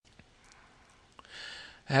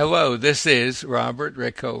Hello, this is Robert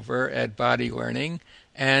Rickover at Body Learning,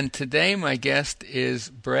 and today my guest is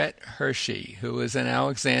Brett Hershey, who is an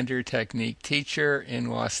Alexander Technique teacher in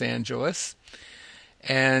Los Angeles,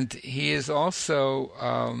 and he is also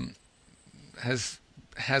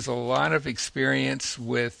has a lot of experience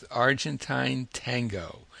with Argentine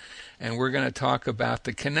tango, and we're going to talk about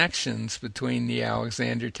the connections between the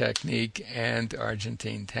Alexander Technique and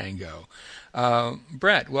Argentine tango.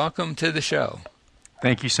 Brett, welcome to the show.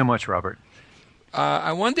 Thank you so much, Robert.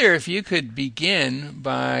 I wonder if you could begin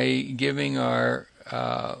by giving our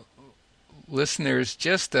listeners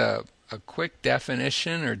just a quick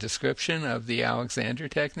definition or description of the Alexander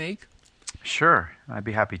Technique. Sure, I'd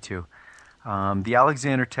be happy to. The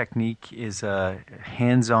Alexander Technique is a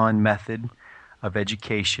hands-on method of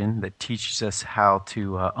education that teaches us how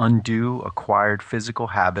to undo acquired physical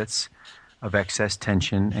habits of excess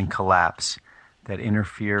tension and collapse that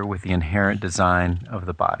interfere with the inherent design of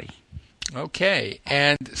the body. Okay,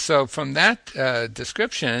 and so from that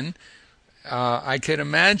description, I could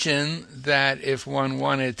imagine that if one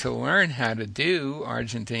wanted to learn how to do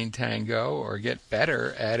Argentine tango or get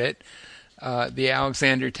better at it, the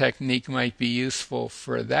Alexander Technique might be useful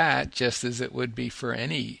for that, just as it would be for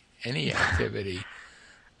any activity.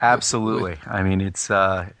 Absolutely. I mean, it's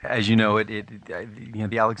as you know,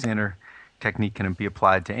 the Alexander Technique can be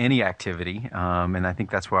applied to any activity, and I think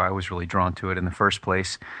that's why I was really drawn to it in the first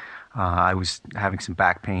place. I was having some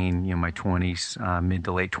back pain, in my 20s, mid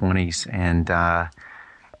to late 20s, and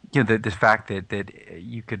the fact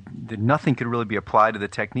that nothing could really be applied to the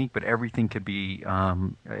technique, but everything could be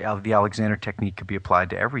the Alexander Technique could be applied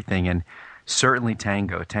to everything, and certainly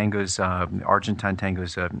tango. Argentine tango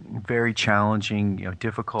is a very challenging,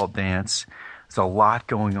 difficult dance. There's a lot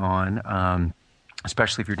going on.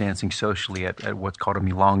 Especially if you're dancing socially at what's called a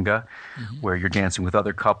milonga, where you're dancing with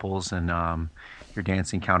other couples and you're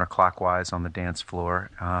dancing counterclockwise on the dance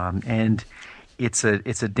floor. And it's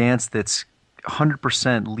a dance that's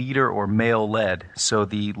 100% leader or male led. So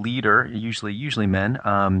the leader, usually men,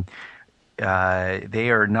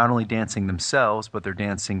 they are not only dancing themselves, but they're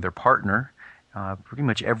dancing their partner. Pretty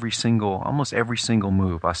much almost every single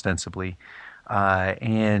move, ostensibly.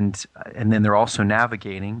 And then they're also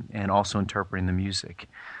navigating and also interpreting the music.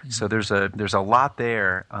 Mm-hmm. So there's a lot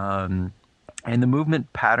there, and the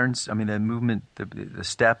movement patterns. I mean, the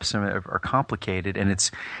steps are complicated, and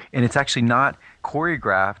it's actually not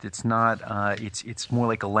choreographed. It's not. It's more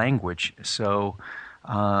like a language. So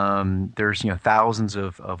there's thousands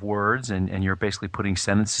of words, and you're basically putting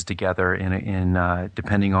sentences together in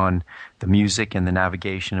depending on the music and the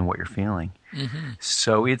navigation and what you're feeling. Mm-hmm.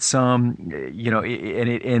 So it's the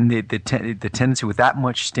tendency with that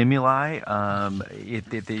much stimuli,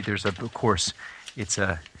 there's of course it's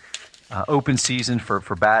a open season for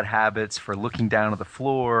bad habits, for looking down at the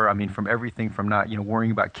floor. I mean, from everything from not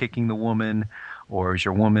worrying about kicking the woman, or is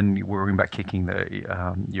your woman worrying about kicking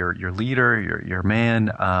your leader, your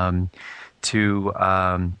man, to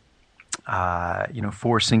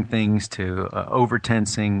forcing things, to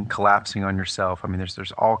over-tensing, collapsing on yourself. I mean,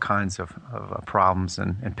 there's all kinds of problems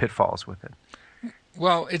and pitfalls with it.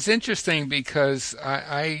 Well, it's interesting because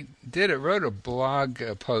I wrote a blog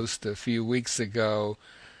post a few weeks ago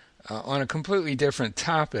on a completely different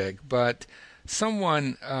topic, but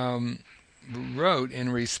someone wrote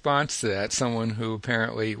in response to that, someone who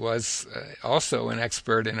apparently was also an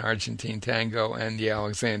expert in Argentine tango and the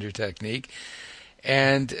Alexander Technique.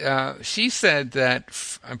 And she said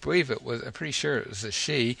that, I'm pretty sure it was a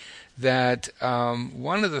she, that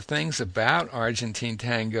one of the things about Argentine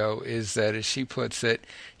tango is that, as she puts it,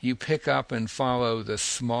 you pick up and follow the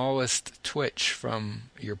smallest twitch from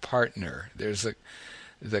your partner.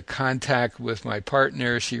 The contact with my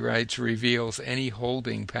partner, she writes, reveals any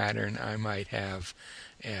holding pattern I might have.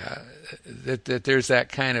 That there's that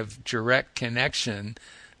kind of direct connection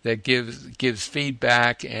that gives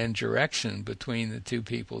feedback and direction between the two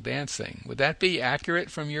people dancing. Would that be accurate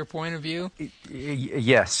from your point of view?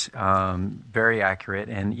 Yes, very accurate,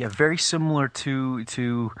 and very similar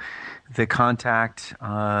to the contact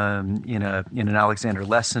in an Alexander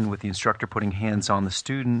lesson with the instructor putting hands on the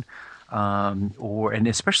student, and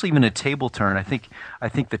especially even a table turn. I think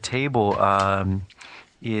the table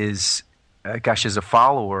is, as a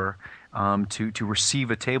follower. To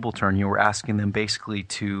receive a table turn, we're asking them basically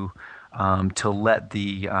to let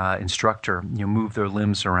the instructor move their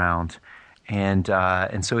limbs around, and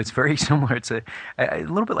so it's very similar. It's a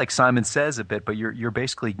little bit like Simon Says a bit, but you're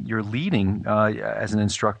leading as an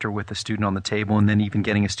instructor with a student on the table, and then even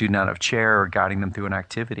getting a student out of a chair or guiding them through an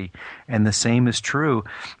activity. And the same is true.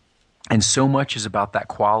 And so much is about that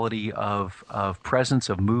quality of presence,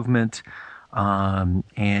 of movement,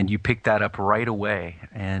 and you pick that up right away.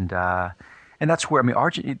 And that's where, I mean,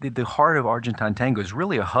 the heart of Argentine tango is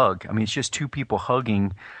really a hug. I mean, it's just two people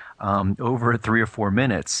hugging over 3 or 4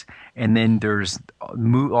 minutes, and then there's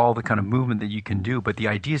all the kind of movement that you can do. But the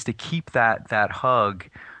idea is to keep that hug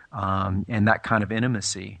and that kind of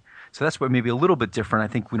intimacy. So that's what maybe a little bit different.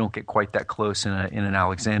 I think we don't get quite that close in an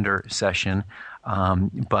Alexander session,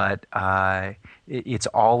 but it's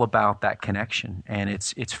all about that connection, and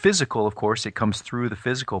it's physical, of course. It comes through the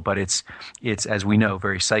physical, but it's as we know,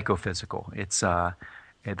 very psychophysical. It's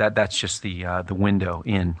that's just the window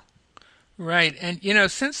in. Right, and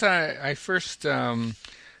since I first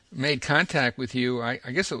made contact with you, I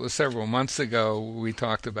guess it was several months ago. We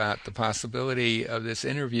talked about the possibility of this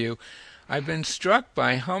interview. I've been struck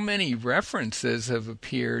by how many references have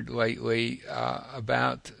appeared lately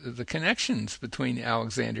about the connections between the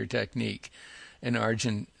Alexander technique and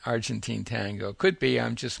Argentine tango. Could be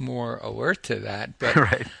I'm just more alert to that, but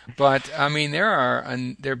Right. but I mean there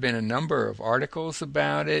have been a number of articles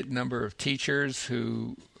about it, a number of teachers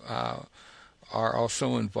who are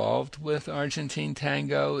also involved with Argentine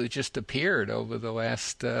tango. It just appeared over the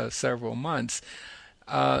last several months.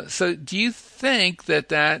 So do you think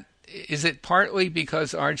that is it partly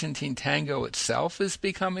because Argentine tango itself is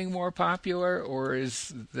becoming more popular, or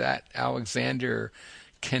is that Alexander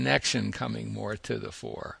connection coming more to the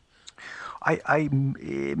fore? I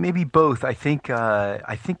maybe both. I think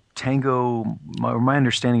tango. My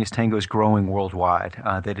understanding is tango is growing worldwide.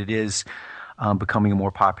 That it is becoming a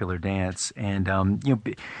more popular dance, and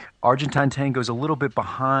Argentine tango is a little bit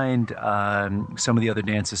behind some of the other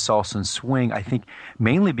dances, salsa and swing. I think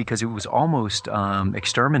mainly because it was almost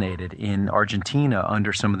exterminated in Argentina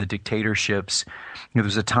under some of the dictatorships. There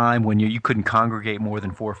was a time when you couldn't congregate more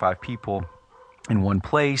than 4 or 5 people in one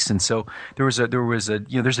place, and so there's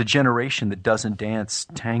a generation that doesn't dance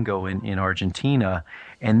tango in Argentina,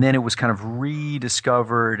 and then it was kind of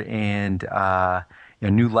rediscovered, and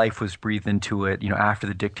new life was breathed into it, after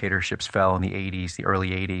the dictatorships fell in the 80s, the early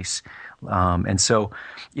 80s. And so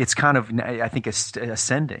it's kind of, I think,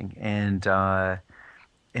 ascending. And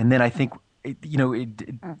then I think,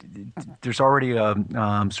 there's already a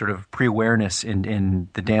sort of pre-awareness in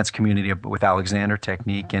the dance community with Alexander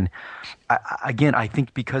technique. And I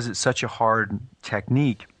think because it's such a hard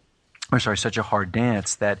technique, such a hard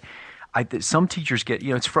dance, that some teachers get,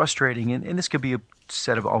 it's frustrating, and this could be a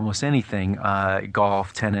set of almost anything,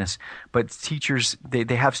 golf, tennis, but teachers,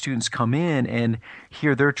 they have students come in, and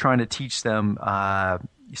here they're trying to teach them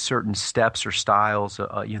certain steps or styles,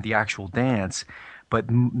 the actual dance. But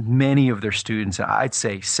many of their students, I'd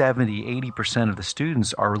say 70, 80% of the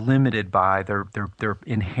students are limited by their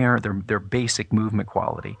inherent, their basic movement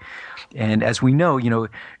quality. And as we know,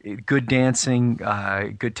 good dancing,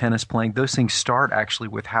 good tennis playing, those things start actually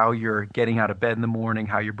with how you're getting out of bed in the morning,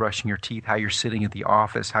 how you're brushing your teeth, how you're sitting at the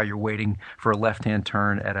office, how you're waiting for a left-hand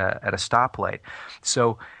turn at a stoplight.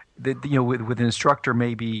 So with an instructor,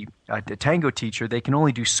 maybe a tango teacher, they can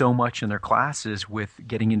only do so much in their classes with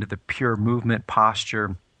getting into the pure movement,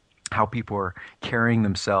 posture, how people are carrying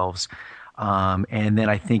themselves, and then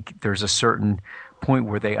I think there's a certain point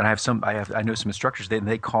where I know some instructors,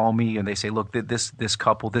 they call me and they say, look, this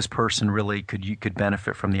couple, this person really could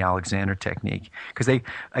benefit from the Alexander technique, because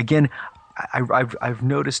I've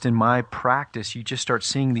noticed in my practice, you just start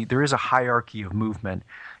seeing there is a hierarchy of movement.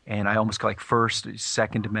 And I almost like first,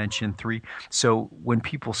 second dimension, three. So when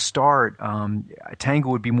people start, tango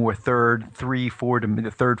would be more third,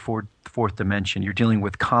 fourth dimension. You're dealing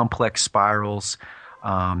with complex spirals,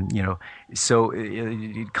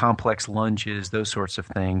 complex lunges, those sorts of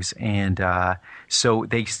things. And so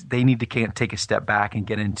they need to take a step back and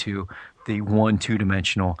get into the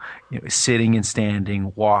 1-2-dimensional, sitting and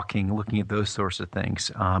standing, walking, looking at those sorts of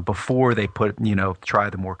things before they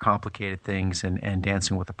try the more complicated things and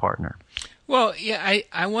dancing with a partner. Well, yeah,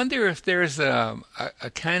 I wonder if there's a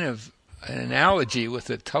kind of an analogy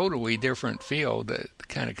with a totally different field that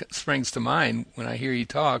kind of springs to mind when I hear you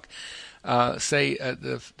talk. Say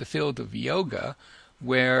the field of yoga,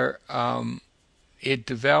 where it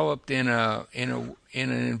developed in an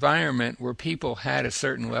environment where people had a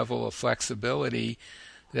certain level of flexibility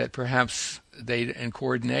that perhaps and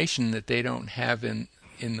coordination that they don't have in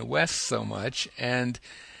the West so much. And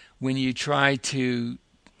when you try to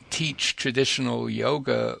teach traditional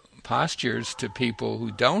yoga postures to people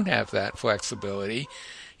who don't have that flexibility,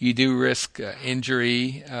 you do risk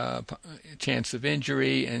injury, chance of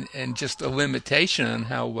injury, and just a limitation on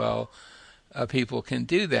how well people can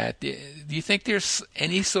do that. Do you think there's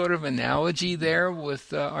any sort of analogy there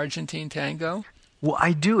with Argentine tango? Well,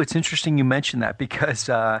 I do. It's interesting you mentioned that, because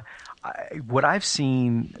what I've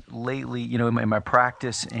seen lately, in my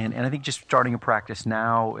practice, and I think just starting a practice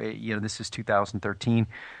now, this is 2013.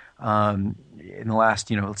 In the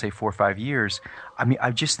last, let's say 4 or 5 years, I mean,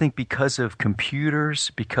 I just think because of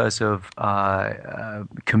computers, because of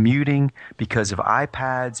commuting, because of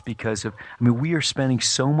iPads, I mean, we are spending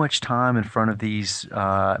so much time in front of these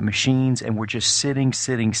machines, and we're just sitting.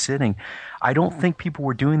 I don't think people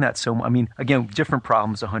were doing that so much. I mean, again, different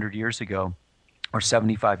problems 100 years ago. Or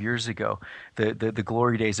 75 years ago, the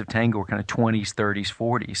glory days of tango were kind of 20s,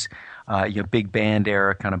 30s, 40s, big band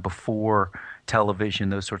era, kind of before television,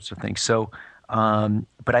 those sorts of things. So,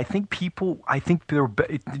 but I think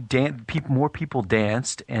more people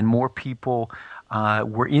danced, and more people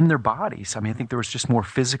were in their bodies. I mean, I think there was just more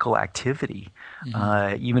physical activity,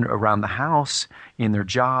 even around the house, in their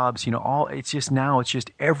jobs. It's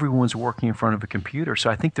just everyone's working in front of a computer. So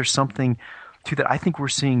I think there's something to that. I think we're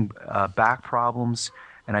seeing back problems,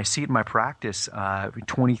 and I see it in my practice.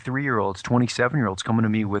 23-year-olds, 27-year-olds coming to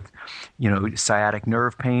me with, sciatic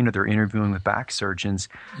nerve pain, or they're interviewing with back surgeons,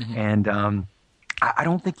 and I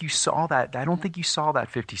don't think you saw that. I don't think you saw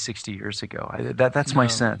that 50, 60 years ago. That's my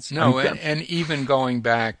sense. No, and even going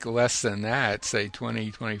back less than that, say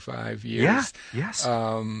 20, 25 years. Yeah. Yes.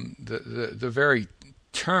 The very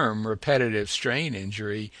term repetitive strain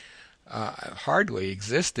injury hardly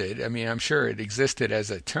existed. I mean, I'm sure it existed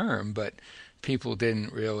as a term, but people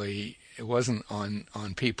didn't really. It wasn't on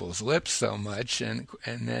people's lips so much. And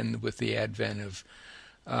then with the advent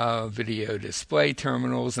of video display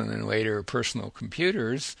terminals, and then later personal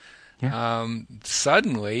computers,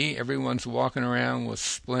 suddenly everyone's walking around with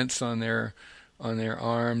splints on their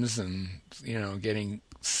arms, and getting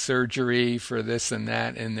surgery for this and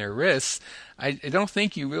that in their wrists. I don't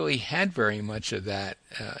think you really had very much of that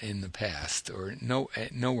in the past, or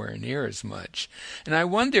nowhere near as much. And I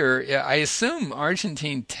wonder, I assume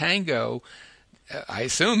Argentine tango, I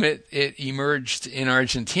assume it emerged in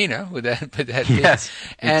Argentina. Would that be? Yes,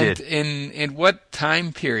 it did. And in what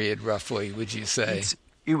time period, roughly, would you say?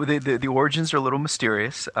 The origins are a little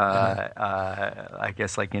mysterious, I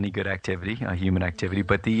guess, like any good activity, human activity.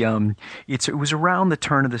 But it was around the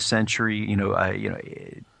turn of the century,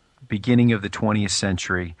 beginning of the 20th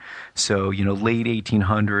century. So late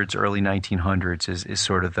 1800s, early 1900s is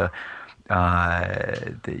sort of the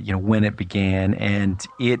when it began, and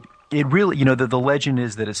it really, the legend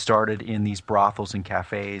is that it started in these brothels and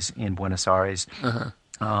cafes in Buenos Aires.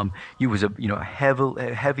 It was a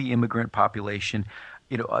heavy immigrant population.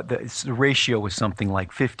 The ratio was something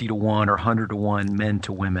like 50-1 or 100-1 men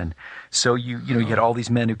to women. So you had all these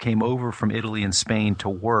men who came over from Italy and Spain to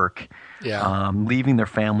work, leaving their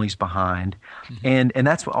families behind, and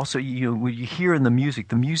that's what also what you hear in the music.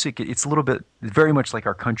 The music, it's a little bit very much like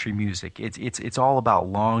our country music. It's all about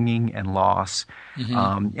longing and loss,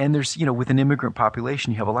 and there's with an immigrant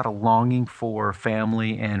population, you have a lot of longing for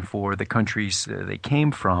family and for the countries they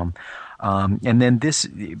came from. And then this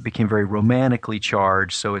became very romantically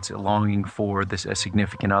charged, so it's a longing for a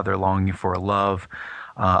significant other, longing for a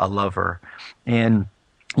lover. And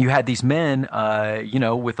you had these men,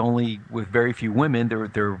 with very few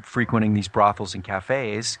women, they're frequenting these brothels and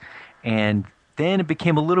cafes, and then it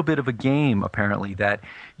became a little bit of a game, apparently, that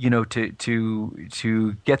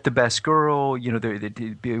to get the best girl,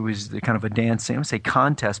 it was kind of a dance, I don't say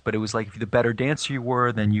contest, but it was like if the better dancer you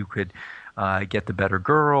were, then you could get the better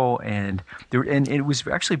girl, and it was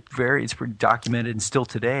actually it's documented, and still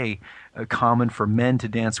today common for men to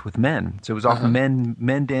dance with men. So it was often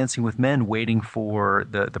men dancing with men, waiting for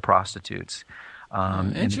the prostitutes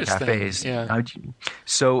in the cafes. Yeah.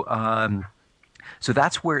 So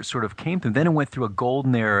that's where it sort of came through. Then it went through a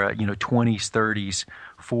golden era, 20s, 30s,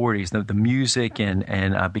 40s. The music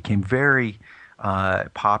and became very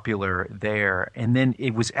popular there, and then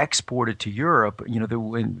it was exported to Europe.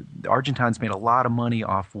 The Argentines made a lot of money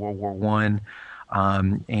off World War One,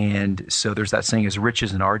 and so there's that saying, "As rich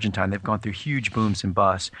as an Argentine." They've gone through huge booms and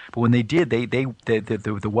busts, but when they did,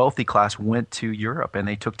 the wealthy class went to Europe and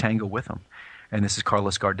they took tango with them. And this is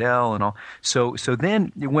Carlos Gardel and all. So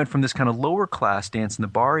then it went from this kind of lower class dance in the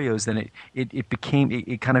barrios, then it became,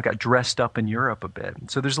 it kind of got dressed up in Europe a bit.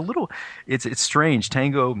 So there's a little, it's strange.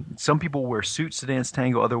 Tango, some people wear suits to dance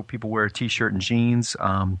tango, other people wear a t-shirt and jeans.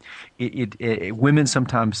 Women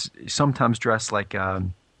sometimes dress like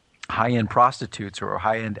high-end prostitutes or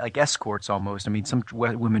high-end, like escorts almost. I mean, some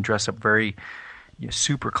women dress up very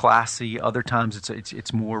super classy. Other times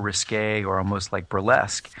it's more risque or almost like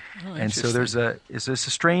burlesque. And so there's a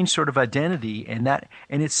strange sort of identity, and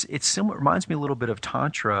it's similar. It reminds me a little bit of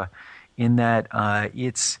Tantra, in that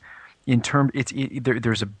it's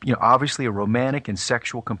there's a obviously a romantic and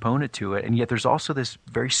sexual component to it, and yet there's also this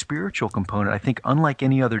very spiritual component. I think unlike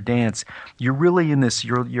any other dance, you're really in this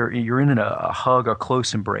you're in a hug, a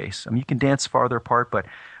close embrace. I mean, you can dance farther apart, but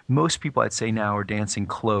most people I'd say now are dancing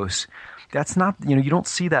close. That's not, you don't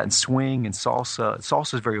see that in swing and salsa.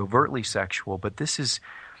 Salsa is very overtly sexual, but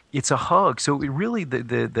it's a hug. So it really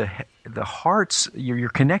the hearts, you're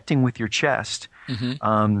connecting with your chest.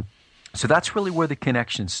 Mm-hmm. So that's really where the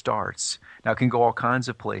connection starts. Now it can go all kinds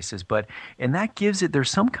of places, and that gives it, there's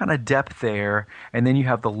some kind of depth there, and then you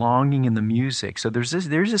have the longing in the music. So there's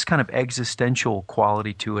this kind of existential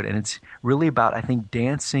quality to it, and it's really about, I think,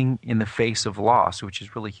 dancing in the face of loss, which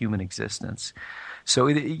is really human existence.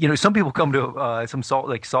 So some people come to like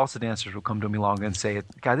salsa dancers will come to me long and say,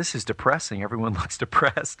 "God, this is depressing. Everyone looks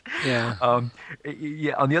depressed." Yeah.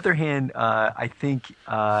 Yeah. On the other hand, I think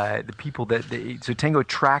the people so tango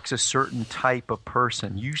attracts a certain type of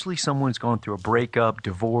person. Usually, someone's going through a breakup,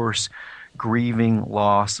 divorce, grieving,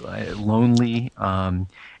 loss, lonely, and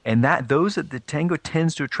the tango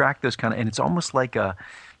tends to attract those kind of. And it's almost like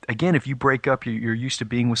again, if you break up, you're used to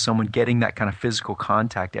being with someone, getting that kind of physical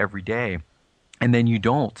contact every day. And then you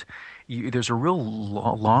don't. There's a real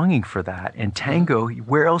longing for that. And tango,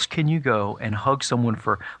 where else can you go and hug someone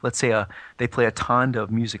for, let's say, they play a tanda of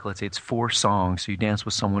music. Let's say it's 4 songs. So you dance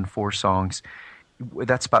with someone 4 songs.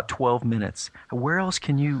 That's about 12 minutes. Where else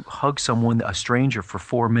can you hug someone, a stranger, for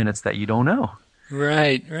 4 minutes that you don't know?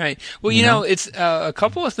 Right, right. Well, it's a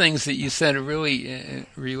couple of things that you said are really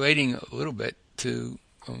relating a little bit to,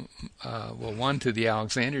 one, to the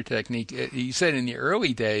Alexander technique. You said in the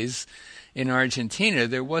early days, in Argentina,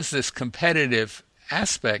 there was this competitive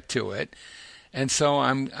aspect to it, and so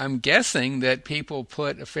I'm guessing that people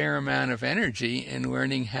put a fair amount of energy in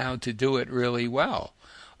learning how to do it really well,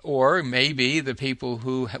 or maybe the people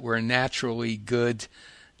who were naturally good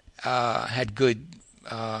had good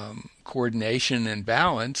coordination and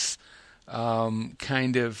balance,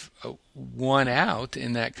 kind of won out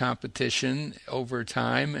in that competition over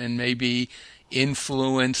time, and maybe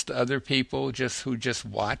influenced other people who just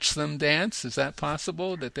watched them dance. Is that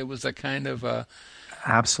possible? That there was a kind of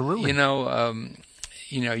absolutely.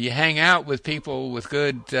 You hang out with people with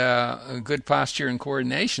good posture and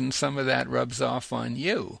coordination. Some of that rubs off on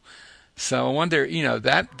you. So I wonder,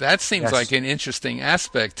 that seems Yes. like an interesting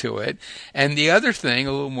aspect to it. And the other thing,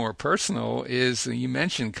 a little more personal, is you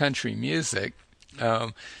mentioned country music.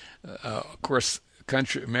 Of course,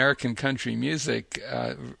 American country music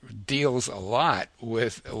deals a lot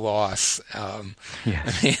with loss.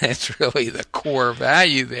 Yes. I mean, it's really the core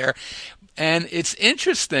value there. And it's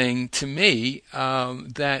interesting to me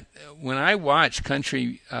that when I watch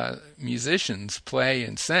country musicians play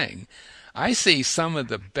and sing, I see some of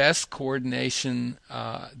the best coordination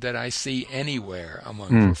that I see anywhere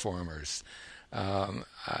among performers.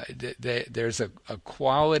 There's a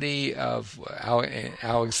quality of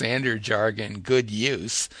Alexander jargon, good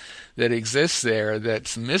use, that exists there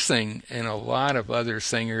that's missing in a lot of other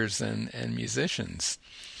singers and musicians.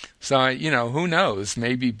 So, who knows?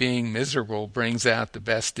 Maybe being miserable brings out the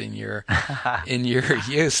best in your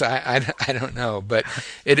use. I don't know, but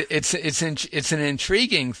it's an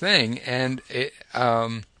intriguing thing, and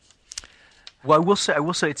Well, I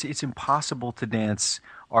will say it's impossible to dance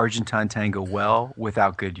Argentine tango well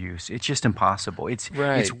without good use. It's just impossible. It's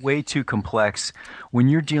way too complex. When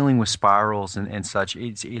you're dealing with spirals and such,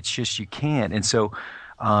 it's just you can't. And so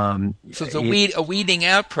so it's a weeding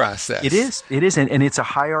out process. It is, and it's a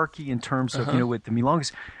hierarchy in terms of with the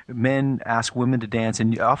milongas, men ask women to dance,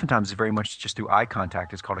 and oftentimes it's very much just through eye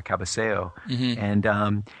contact. It's called a cabeceo,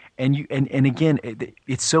 and again,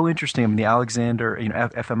 it's so interesting. I mean, the Alexander,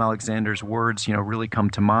 FM Alexander's words, really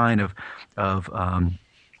come to mind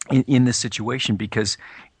in this situation because.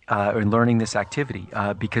 In learning this activity,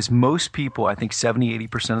 because most people, I think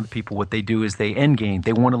 70-80% of the people, what they do is they end game.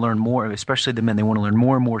 They want to learn more, especially the men. They want to learn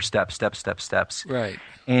more and more steps. Right.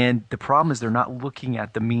 And the problem is they're not looking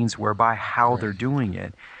at the means whereby how they're doing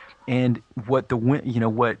it. And what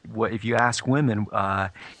if you ask women,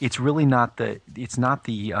 it's really not the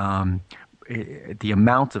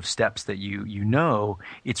amount of steps that you know.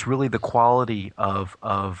 It's really the quality of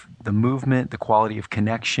the movement, the quality of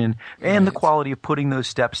connection, and the quality of putting those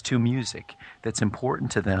steps to music that's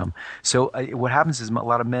important to them. So what happens is a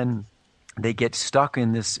lot of men, they get stuck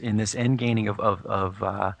in this end gaining of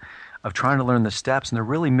of trying to learn the steps, and they're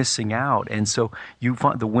really missing out. And so you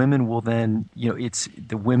find the women will then, it's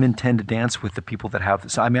the women tend to dance with the people that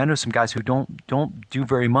have. So I mean, I know some guys who don't do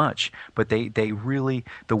very much, but they really,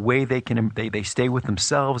 the way they stay with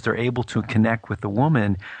themselves, they're able to connect with the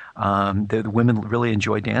woman. The women really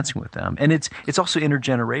enjoy dancing with them, and it's also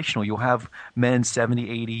intergenerational. You'll have men 70,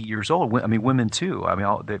 80 years old. I mean, women too. I mean,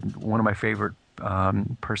 one of my favorite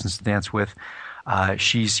persons to dance with.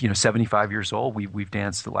 She's 75 years old. We've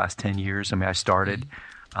danced the last 10 years. I mean, I started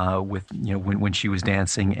with when she was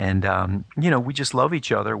dancing, and we just love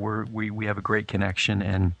each other. We have a great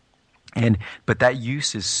connection, but that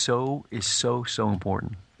use is so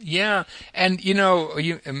important. Yeah, and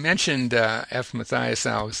you mentioned F. Matthias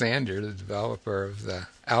Alexander, the developer of the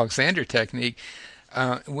Alexander technique.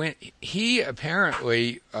 When he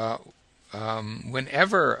apparently,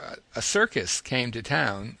 whenever a circus came to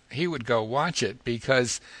town, he would go watch it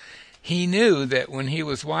because he knew that when he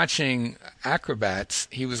was watching acrobats,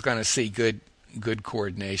 he was going to see good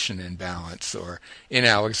coordination and balance, or in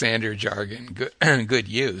Alexander jargon, good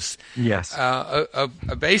use. Yes.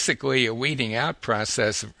 Basically, a weeding out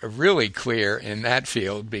process really clear in that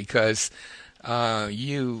field because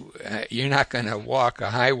you're not going to walk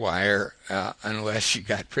a high wire unless you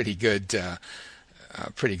got pretty good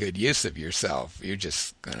use of yourself. You're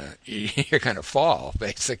gonna fall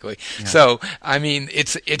basically. Yeah. So I mean,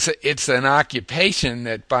 it's an occupation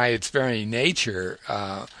that by its very nature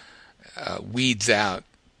weeds out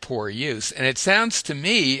poor use. And it sounds to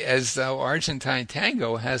me as though Argentine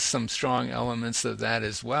tango has some strong elements of that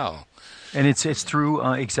as well. And it's through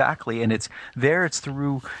exactly, and it's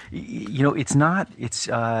through,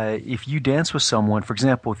 if you dance with someone, for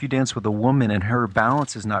example, if you dance with a woman and her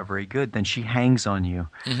balance is not very good, then she hangs on you.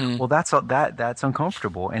 Mm-hmm. Well, that's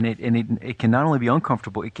uncomfortable, and it can not only be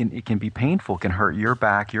uncomfortable, it can be painful, it can hurt your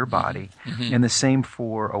back, your body, mm-hmm. and the same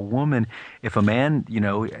for a woman. If a man,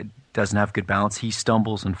 doesn't have good balance, he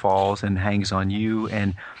stumbles and falls and hangs on you,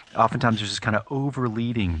 and oftentimes there's this kind of over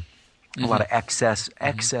leading. A lot of excess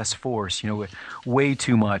force, way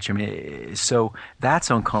too much. I mean, so that's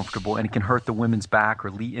uncomfortable, and it can hurt the women's back,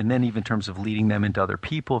 and then even in terms of leading them into other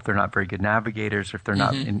people if they're not very good navigators, or if they're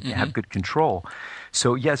not have good control.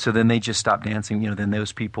 So so then they just stop dancing. Then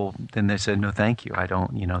those people, then they said, no, thank you, I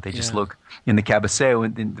don't. They just look in the cabeceo,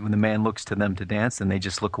 when the man looks to them to dance, then they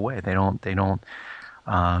just look away. They don't.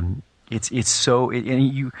 It's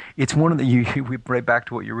one of the we right back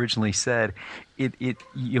to what you originally said.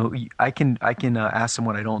 I can ask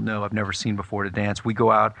someone I don't know, I've never seen before to dance. We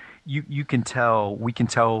go out, we can tell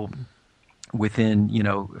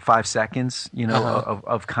within 5 seconds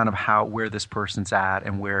of kind of where this person's at,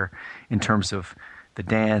 and where in terms of the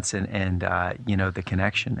dance and the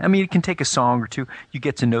connection. I mean, it can take a song or two. You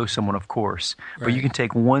get to know someone, of course, right. But you can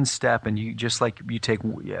take one step, and you just like you take,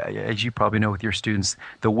 as you probably know with your students,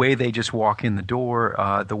 the way they just walk in the door,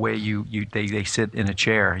 the way they sit in a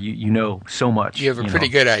chair. You know so much. You have a pretty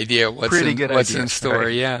good idea what's in store.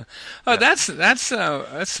 Right. Yeah. Oh, yeah.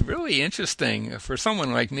 That's really interesting for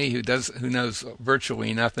someone like me who knows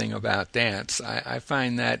virtually nothing about dance. I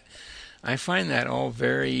find that all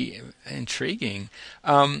very intriguing.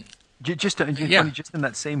 Just in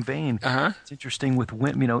that same vein, It's interesting with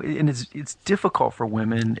women, and it's difficult for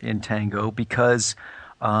women in tango because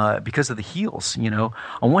of the heels.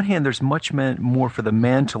 On one hand, there's much more for the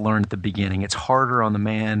man to learn at the beginning. It's harder on the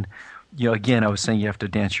man. Again, I was saying you have to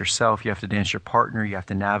dance yourself, you have to dance your partner, you have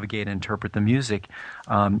to navigate and interpret the music.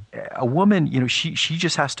 A woman, she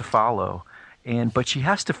just has to follow. But she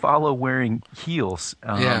has to follow wearing heels.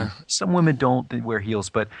 Some women don't wear heels,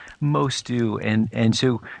 but most do. And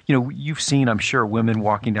so, you've seen, I'm sure, women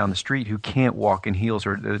walking down the street who can't walk in heels,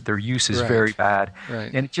 or their use is very bad.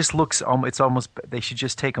 Right. And it just looks, it's almost, they should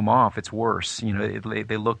just take them off. It's worse.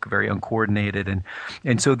 They look very uncoordinated.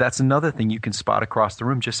 And so that's another thing you can spot across the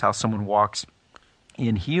room, just how someone walks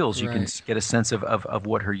in heels. You can get a sense of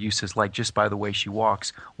what her use is like just by the way she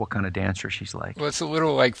walks, what kind of dancer she's like. Well, it's a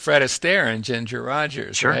little like Fred Astaire and Ginger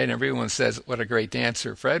Rogers, sure. Right? And everyone says what a great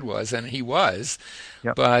dancer Fred was, and he was.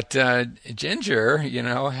 Yep. But Ginger,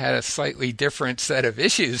 had a slightly different set of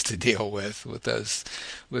issues to deal with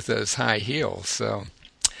those high heels. So,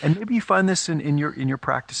 and maybe you find this in your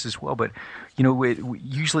practice as well, but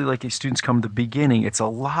usually, like as students come to the beginning, it's a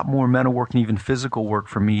lot more mental work and even physical work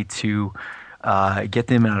for me to get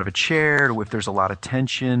them out of a chair. If there's a lot of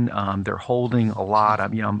tension, they're holding a lot.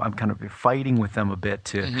 I'm kind of fighting with them a bit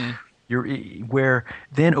to where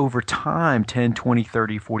then over time, 10, 20,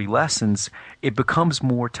 30, 40 lessons, it becomes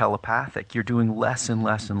more telepathic. You're doing less and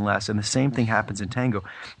less and less. And the same thing happens in tango.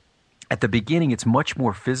 At the beginning, it's much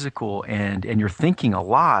more physical, and you're thinking a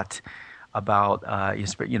lot. about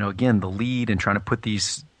again, the lead and trying to put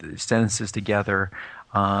these sentences together.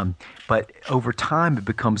 But over time, it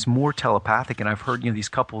becomes more telepathic. And I've heard these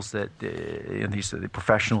couples that these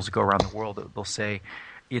professionals that go around the world, they'll say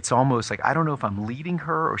it's almost like I don't know if I'm leading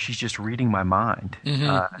her or she's just reading my mind.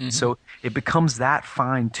 So it becomes that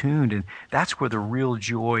fine tuned, and that's where the real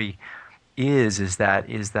joy is that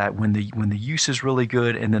when the use is really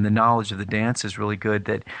good and then the knowledge of the dance is really good,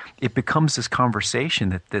 that it becomes this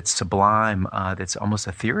conversation that's sublime, that's almost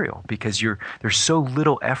ethereal, because there's so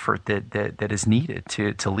little effort that is needed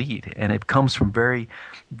to lead, and it comes from very,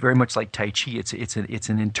 very much like Tai Chi. It's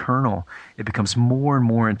an internal. It becomes more and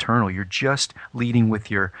more internal. You're just leading with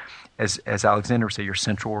your, as Alexander would say, your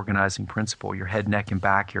central organizing principle, your head, neck, and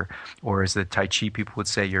back, or as the Tai Chi people would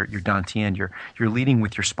say, your dantian. You're leading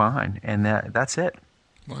with your spine, and that's it.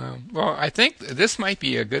 Wow. Well, I think this might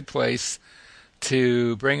be a good place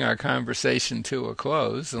to bring our conversation to a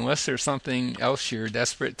close, unless there's something else you're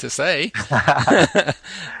desperate to say.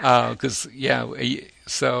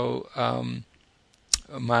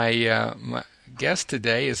 My guest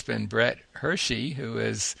today has been Brett Hershey, who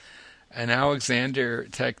is an Alexander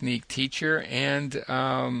Technique teacher and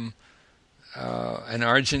an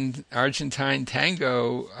Argentine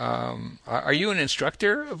tango. Are you an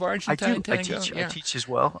instructor of Argentine tango? I teach as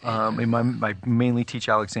well. I mainly teach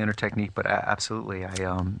Alexander Technique, but absolutely,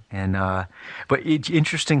 but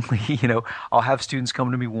interestingly, I'll have students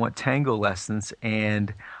come to me want tango lessons,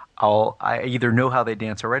 and I either know how they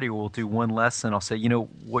dance already, or we'll do one lesson. I'll say,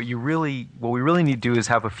 what we really need to do is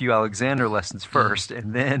have a few Alexander lessons first,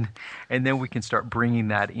 and then we can start bringing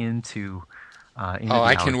that into.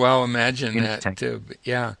 I can well imagine that too.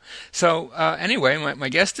 Yeah. So anyway, my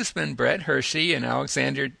guest has been Brett Hershey, an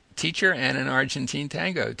Alexander teacher and an Argentine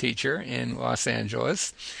tango teacher in Los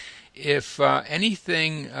Angeles. If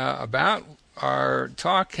anything about our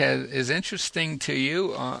talk is interesting to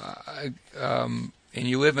you, and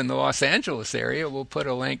you live in the Los Angeles area, we'll put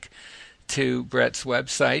a link to Brett's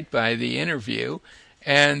website by the interview.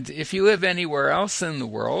 And if you live anywhere else in the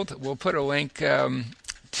world, we'll put a link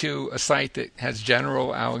to a site that has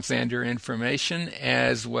general Alexander information,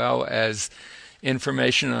 as well as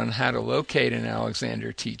information on how to locate an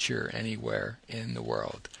Alexander teacher anywhere in the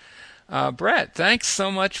world. Brett, thanks so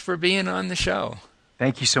much for being on the show.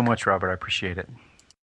 Thank you so much, Robert. I appreciate it.